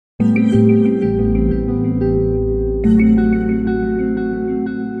What's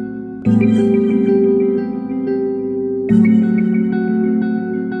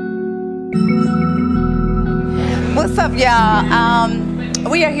up, y'all?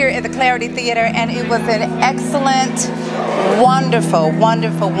 We are here at the Clarity Theater, and it was an excellent, wonderful,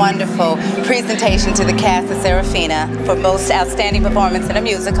 wonderful, wonderful presentation to the cast of Sarafina for most outstanding performance in a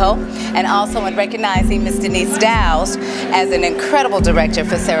musical, and also in recognizing Miss Denise Dowse as an incredible director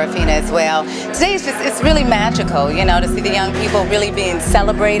for Sarafina as well. Today is it's really magical, you know, to see the young people really being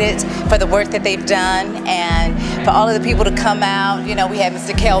celebrated for the work that they've done, and for all of the people to come out. You know, we had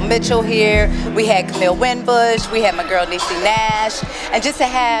Mr. Kel Mitchell here, we had Camille Winbush, we had my girl Niecy Nash, and just to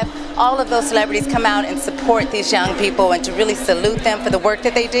have all of those celebrities come out and support these young people and to really salute them for the work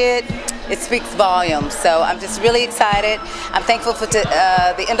that they did, it speaks volumes. So I'm just really excited. I'm thankful for the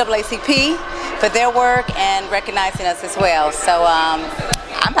NAACP for their work and recognizing us as well. So I'm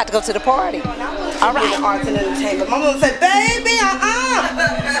about to go to the party. All right. Arts and entertainment. My mom said, baby,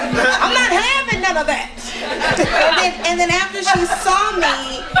 I'm not having none of that. And then after she saw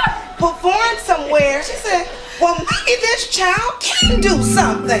me perform somewhere, she said, well, maybe this child can do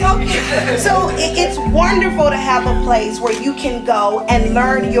something. So it's wonderful to have a place where you can go and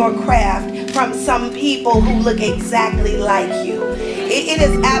learn your craft from some people who look exactly like you. It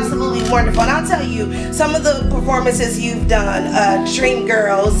is absolutely wonderful. And I'll tell you, some of the performances you've done, Dream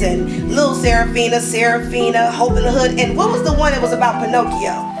Girls and Little Sarafina, Hope in the Hood, and what was the one that was about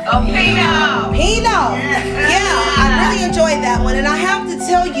Pinocchio? Oh, Pino! Yeah, I really enjoyed that one. And I have to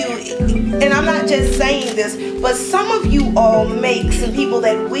tell you, and I'm not just saying this, but some of you all make some people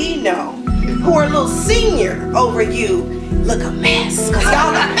that we know who are a little senior over you look a mess. Because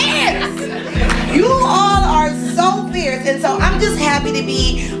y'all are fierce. You all are so fierce. And so I'm just happy to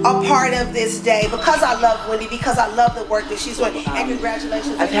be a part of this day because I love Wendy, because I love the work that she's doing. And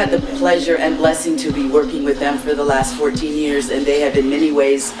congratulations. I've had the pleasure and blessing to be working with them for the last 14 years, and they have in many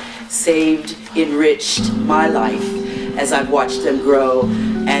ways saved, enriched my life as I've watched them grow.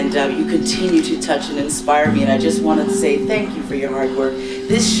 And you continue to touch and inspire me, and I just wanted to say thank you for your hard work.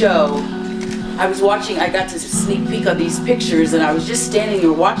 This show, I was watching, I got to sneak peek on these pictures, and I was just standing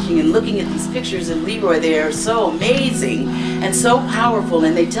there watching and looking at these pictures, and Leroy, they are so amazing and so powerful,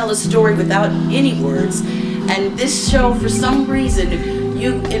 and they tell a story without any words. And this show, for some reason,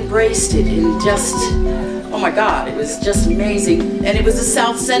 you embraced it and just, oh my God, it was just amazing. And it was a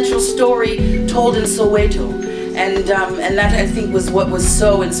South Central story told in Soweto. And that, I think, was what was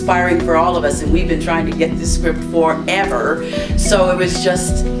so inspiring for all of us, and we've been trying to get this script forever. So it was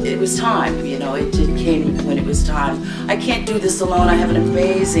just, it was time, you know, it came when it was time. I can't do this alone. I have an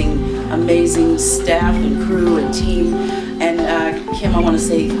amazing, amazing staff and crew and team. And Kim, I want to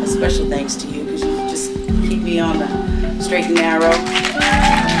say a special thanks to you, because you just keep me on the straight and narrow.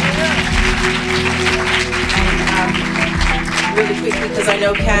 And really quickly, because I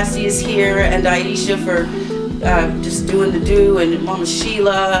know Cassie is here, and Aisha for just doing the do, and Mama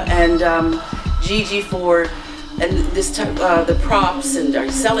Sheila, and Gigi for this type, the props, and are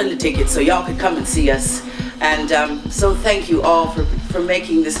selling the tickets so y'all could come and see us. And so thank you all for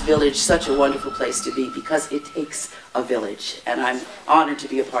making this village such a wonderful place to be, because it takes a village, and I'm honored to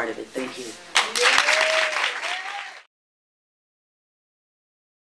be a part of it. Thank you.